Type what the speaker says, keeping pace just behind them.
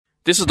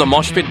This is the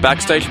Mosh Pit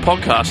Backstage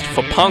podcast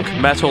for punk,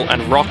 metal,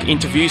 and rock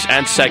interviews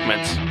and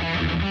segments.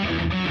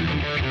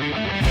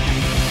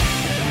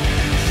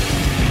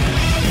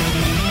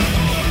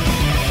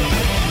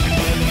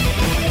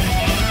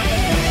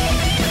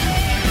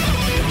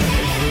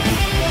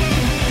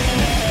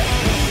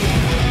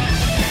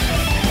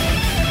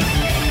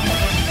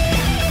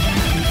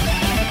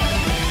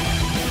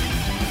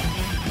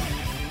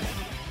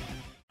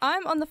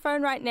 I'm on the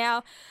phone right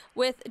now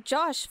with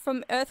Josh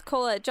from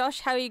Earthcaller.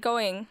 Josh, how are you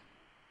going?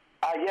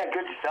 Yeah,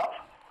 good yourself.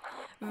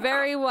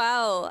 Very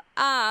well.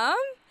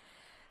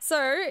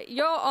 So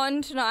you're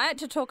on tonight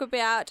to talk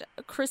about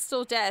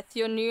Crystal Death,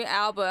 your new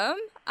album.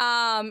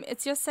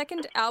 It's your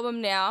second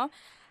album now.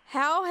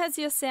 How has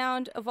your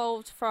sound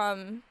evolved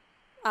from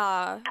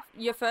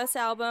your first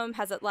album?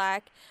 Has it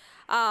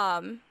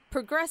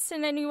progressed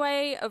in any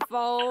way,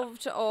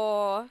 evolved,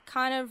 or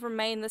kind of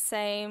remained the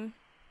same?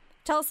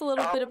 Tell us a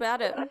little bit about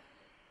it.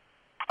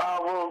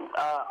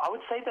 I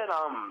would say that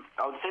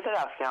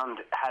our sound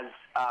has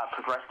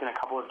progressed in a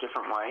couple of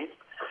different ways.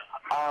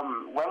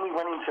 When we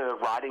went into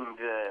writing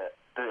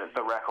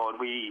the record,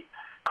 we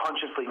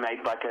consciously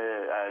made like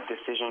a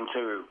decision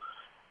to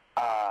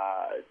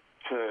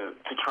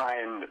try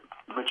and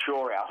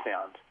mature our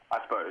sound, I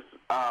suppose.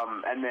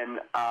 And then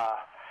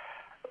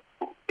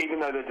even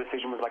though the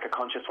decision was like a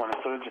conscious one, it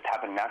sort of just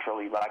happened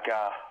naturally. Like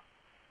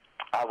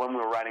when we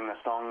were writing the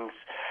songs.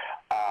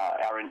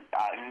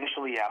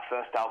 Initially, our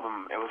first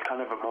album, it was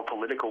kind of a more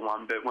political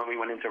one, but when we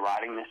went into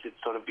writing this, it's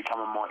sort of become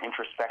a more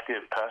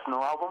introspective,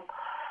 personal album.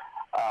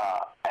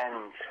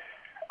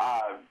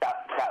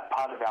 That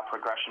part of our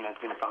progression has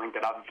been something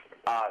that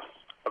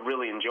I've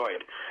really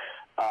enjoyed.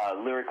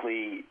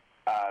 Lyrically,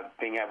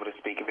 being able to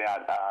speak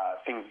about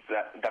things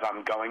that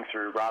I'm going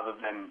through rather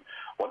than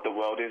what the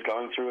world is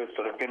going through has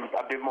sort of been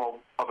a bit more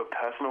of a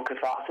personal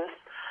catharsis.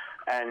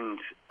 And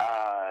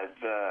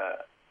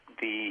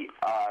the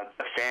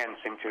fans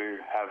seem to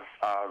have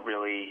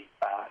really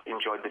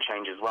enjoyed the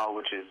change as well,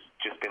 which has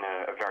just been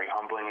a very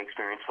humbling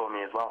experience for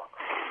me as well.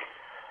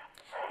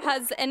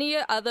 Has any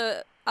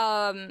other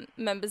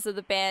members of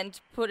the band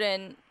put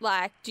in,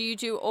 do you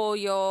do all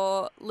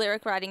your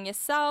lyric writing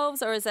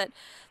yourselves, or is it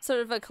sort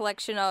of a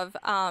collection of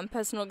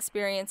personal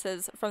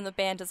experiences from the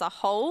band as a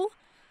whole?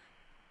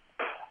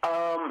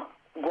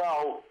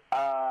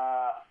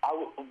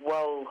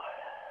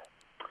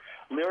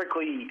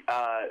 Lyrically,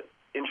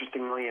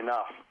 interestingly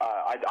enough,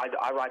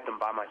 I write them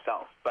by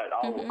myself, but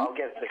I'll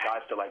get the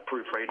guys to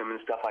proofread them and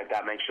stuff like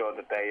that. Make sure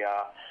that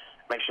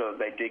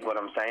they dig what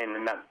I'm saying,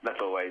 and that's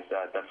always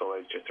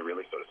just a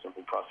really sort of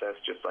simple process,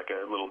 just like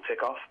a little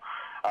tick off.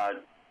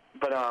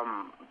 But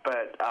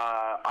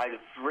I've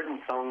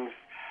written songs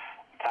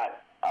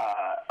that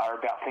are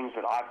about things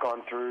that I've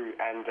gone through,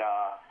 and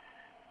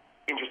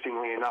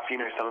interestingly enough,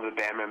 some of the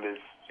band members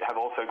have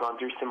also gone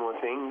through similar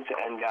things,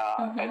 and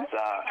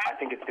I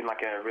think it's been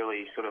like a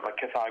really sort of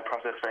cathartic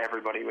process for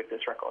everybody with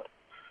this record.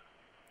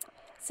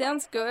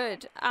 Sounds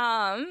good.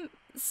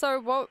 So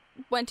what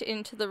went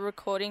into the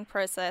recording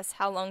process?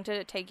 How long did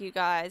it take you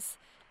guys?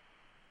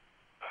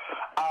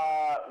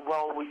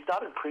 We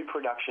started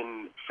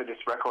pre-production for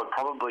this record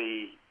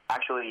probably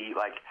actually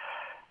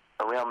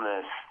around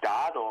the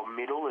start or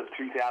middle of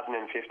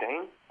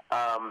 2015.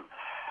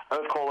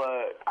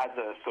 Earthcaller, as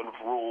a sort of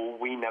rule,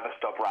 we never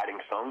stop writing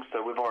songs,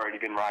 so we've already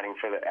been writing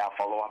for our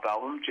follow-up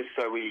album, just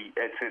so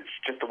it's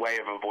just a way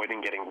of avoiding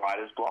getting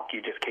writer's block.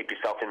 You just keep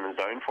yourself in the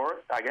zone for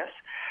it, I guess.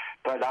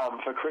 But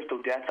for Crystal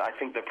Death, I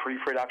think the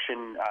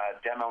pre-production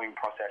demoing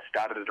process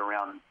started at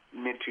around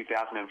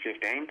mid-2015,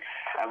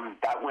 and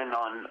that went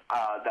on,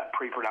 that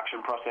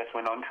pre-production process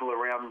went on till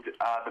around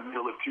the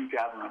middle of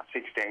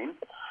 2016,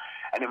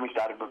 and then we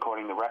started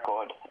recording the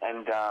record,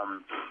 and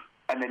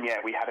then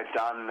we had it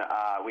done.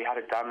 We had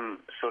it done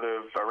sort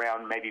of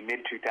around maybe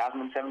mid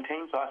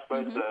 2017. So I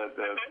suppose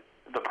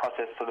the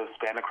process sort of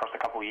spanned across a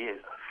couple of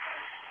years.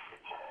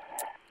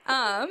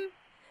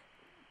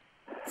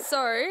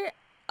 So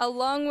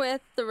along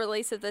with the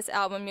release of this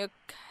album, you're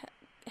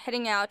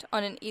heading out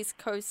on an East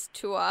Coast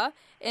tour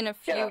in a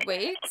few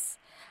weeks.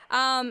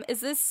 Is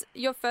this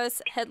your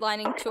first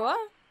headlining tour?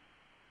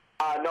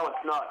 No,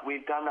 it's not.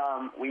 We've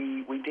done.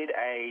 We did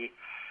a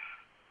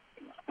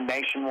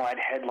nationwide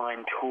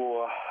headline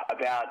tour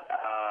about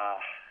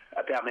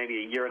maybe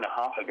a year and a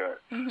half ago.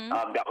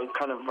 That was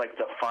kind of like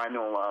the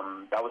final.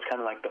 That was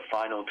kind of like the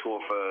final tour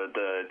for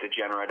the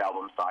Degenerate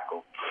album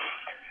cycle.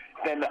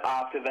 Then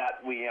after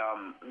that, we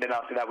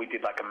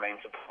did like a main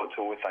support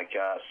tour with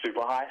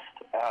Super Heist,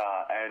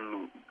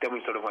 and then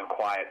we sort of went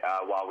quiet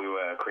while we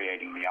were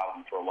creating the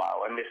album for a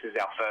while. And this is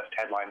our first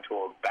headline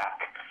tour back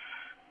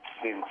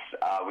since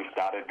we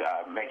started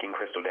making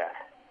Crystal Death.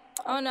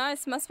 Oh,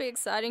 nice. Must be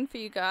exciting for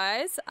you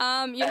guys.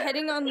 You're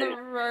heading on the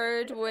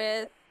road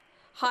with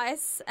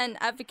Heists and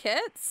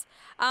Advocates.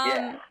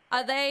 Are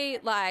they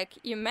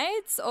your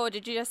mates, or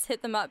did you just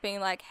hit them up being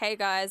like, hey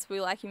guys,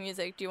 we like your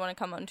music, do you want to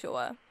come on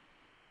tour?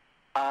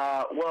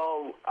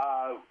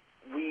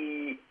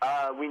 we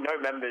know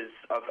members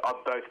of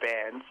both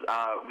bands.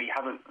 We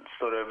haven't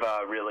sort of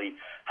really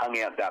hung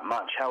out that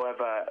much.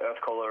 However,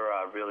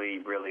 Earthcaller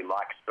really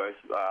likes both,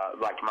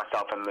 like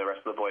myself and the rest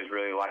of the boys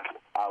really like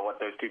what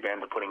those two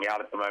bands are putting out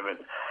at the moment.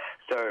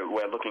 So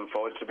we're looking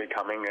forward to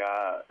becoming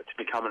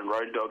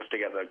road dogs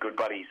together, good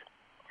buddies.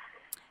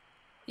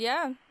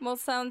 Yeah, well,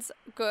 sounds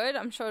good.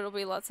 I'm sure it'll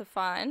be lots of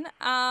fun.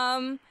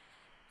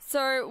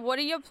 So what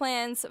are your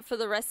plans for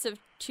the rest of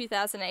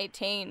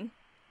 2018?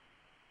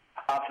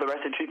 For the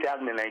rest of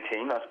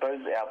 2018, I suppose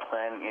our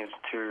plan is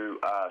to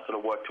sort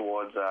of work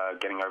towards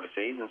getting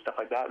overseas and stuff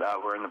like that.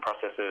 We're in the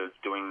process of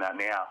doing that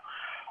now.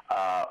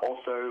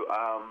 Also,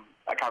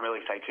 I can't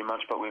really say too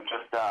much, but we've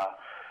just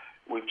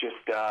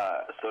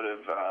sort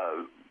of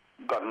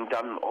gotten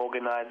done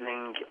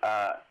organising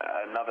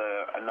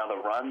another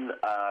run.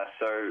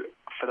 So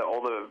for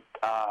all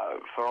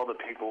the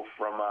people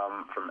from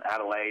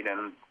Adelaide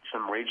and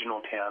some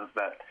regional towns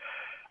that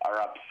are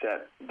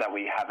upset that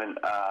we haven't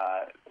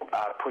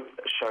put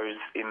shows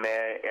in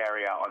their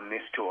area on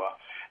this tour,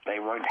 they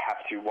won't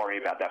have to worry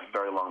about that for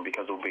very long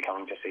because we'll be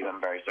coming to see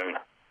them very soon.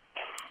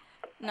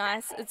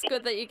 Nice. It's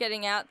good that you're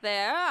getting out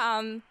there.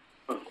 On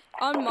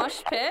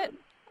Mosh Pit,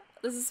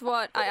 this is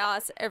what I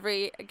ask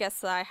every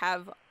guest that I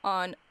have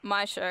on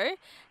my show,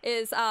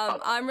 is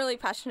I'm really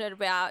passionate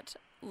about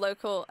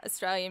local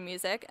Australian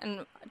music,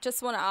 and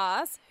just want to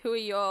ask, who are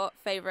your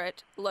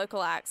favourite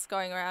local acts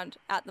going around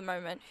at the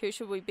moment? Who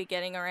should we be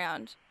getting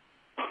around?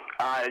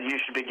 You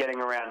should be getting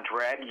around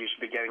Dread, you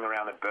should be getting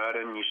around The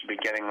Burden, you should be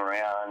getting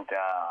around,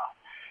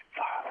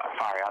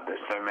 far out, there's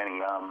so many,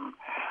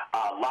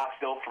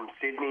 Larkville from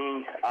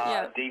Sydney,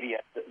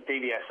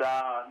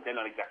 DVSR, they're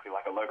not exactly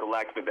like a local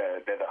act, but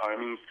they're the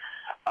homies.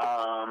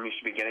 You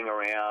should be getting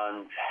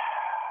around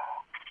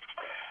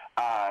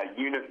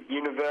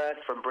Universe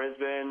from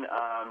Brisbane,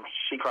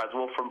 She Cries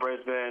Wolf from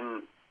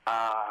Brisbane.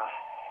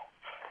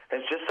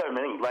 There's just so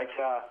many.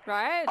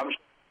 Right.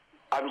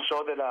 I'm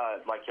sure that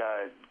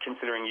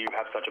considering you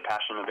have such a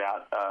passion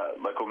about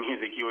local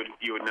music, you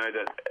would know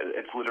that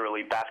it's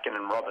literally Baskin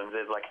and Robbins.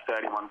 There's like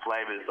 31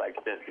 flavors.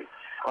 There's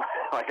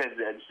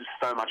just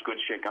so much good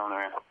shit going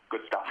around.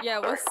 Good stuff. Yeah,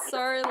 we're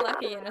so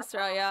lucky in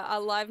Australia. Our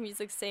live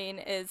music scene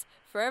is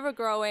forever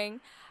growing.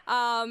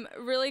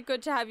 Really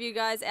good to have you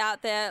guys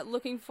out there.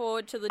 Looking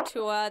forward to the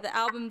tour. The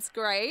album's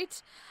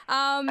great.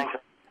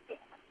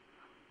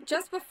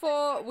 Just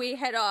before we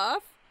head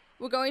off,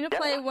 we're going to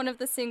play one of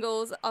the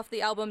singles off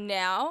the album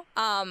now,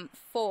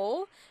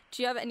 Fall.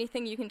 Do you have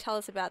anything you can tell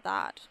us about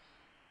that?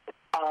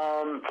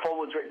 Fall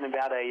was written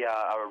about a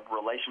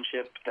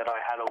relationship that I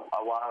had a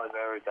while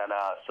ago that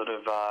sort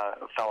of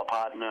fell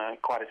apart in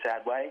quite a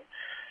sad way.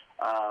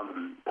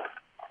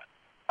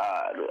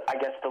 I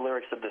guess the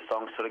lyrics of the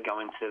song sort of go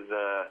into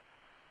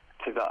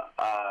to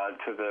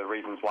the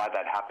reasons why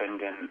that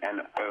happened, and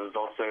it was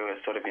also a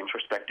sort of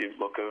introspective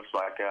look of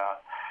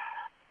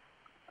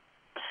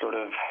sort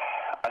of,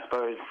 I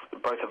suppose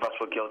both of us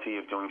were guilty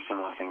of doing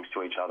similar things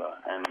to each other,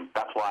 and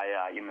that's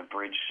why in the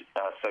bridge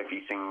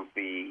Sophie sings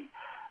the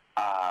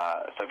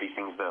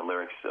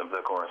lyrics of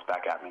the chorus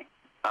back at me.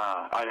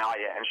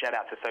 And shout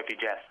out to Sophie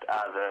Jest,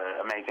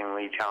 the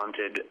amazingly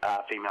talented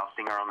female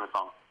singer on the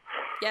song.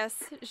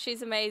 Yes,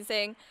 she's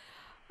amazing.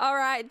 All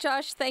right,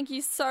 Josh, thank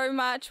you so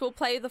much. We'll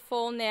play the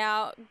Fall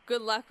now.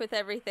 Good luck with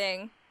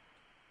everything.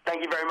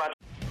 Thank you very much.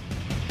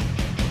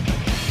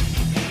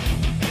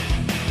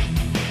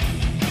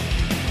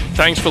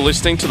 Thanks for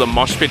listening to the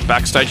Mosh Pit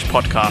Backstage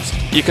podcast.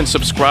 You can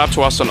subscribe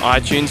to us on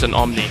iTunes and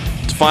Omni.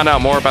 To find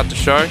out more about the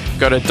show,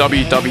 go to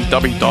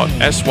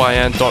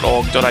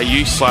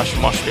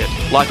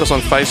www.syn.org.au/moshpit. Like us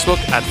on Facebook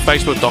at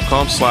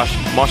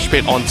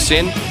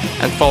facebook.com/moshpitonsyn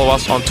and follow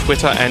us on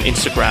Twitter and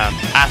Instagram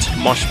at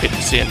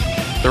moshpitsyn.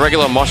 The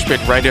regular Mosh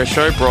Pit radio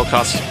show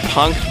broadcasts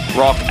punk,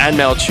 rock and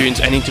metal tunes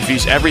and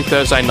interviews every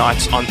Thursday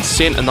nights on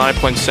SYN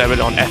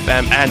 90.7 on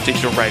FM and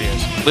digital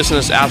radios.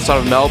 Listeners outside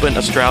of Melbourne,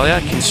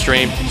 Australia can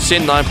stream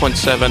SYN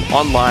 9.7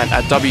 online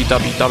at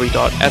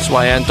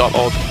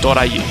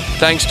www.syn.org.au.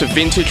 Thanks to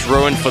Vintage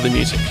Ruin for the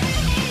music.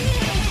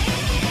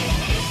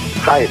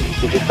 Hi,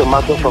 this is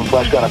Tommaso from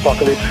Flash Gun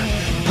Apocalypse.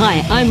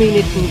 Hi, I'm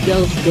Enid from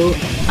Girls School.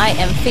 I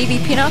am Phoebe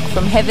Pinnock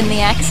from Heavenly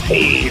Axe.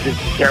 Hey, this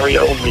is Gary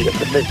Olney of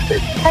the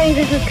Misfits. Hey,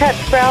 this is Kat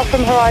Sproul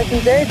from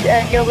Horizon's Edge,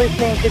 and you're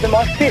listening to The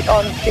Mosh Pit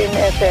on SYN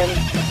FM.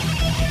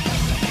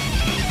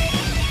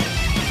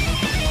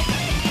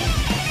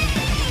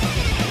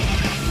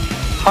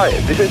 Hi,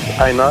 this is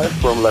Einar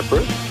from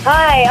Leopard.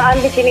 Hi,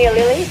 I'm Virginia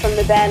Lilly from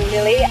the band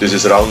Lily. This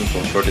is Raul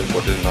from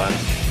 1349.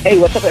 Hey,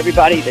 what's up,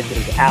 everybody? This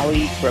is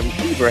Ali from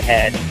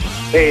Zebrahead.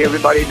 Hey,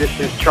 everybody, this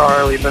is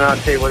Charlie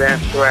Benante with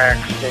Anthrax,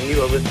 and you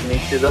are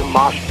listening to The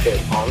Mosh Pit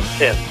on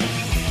SYN.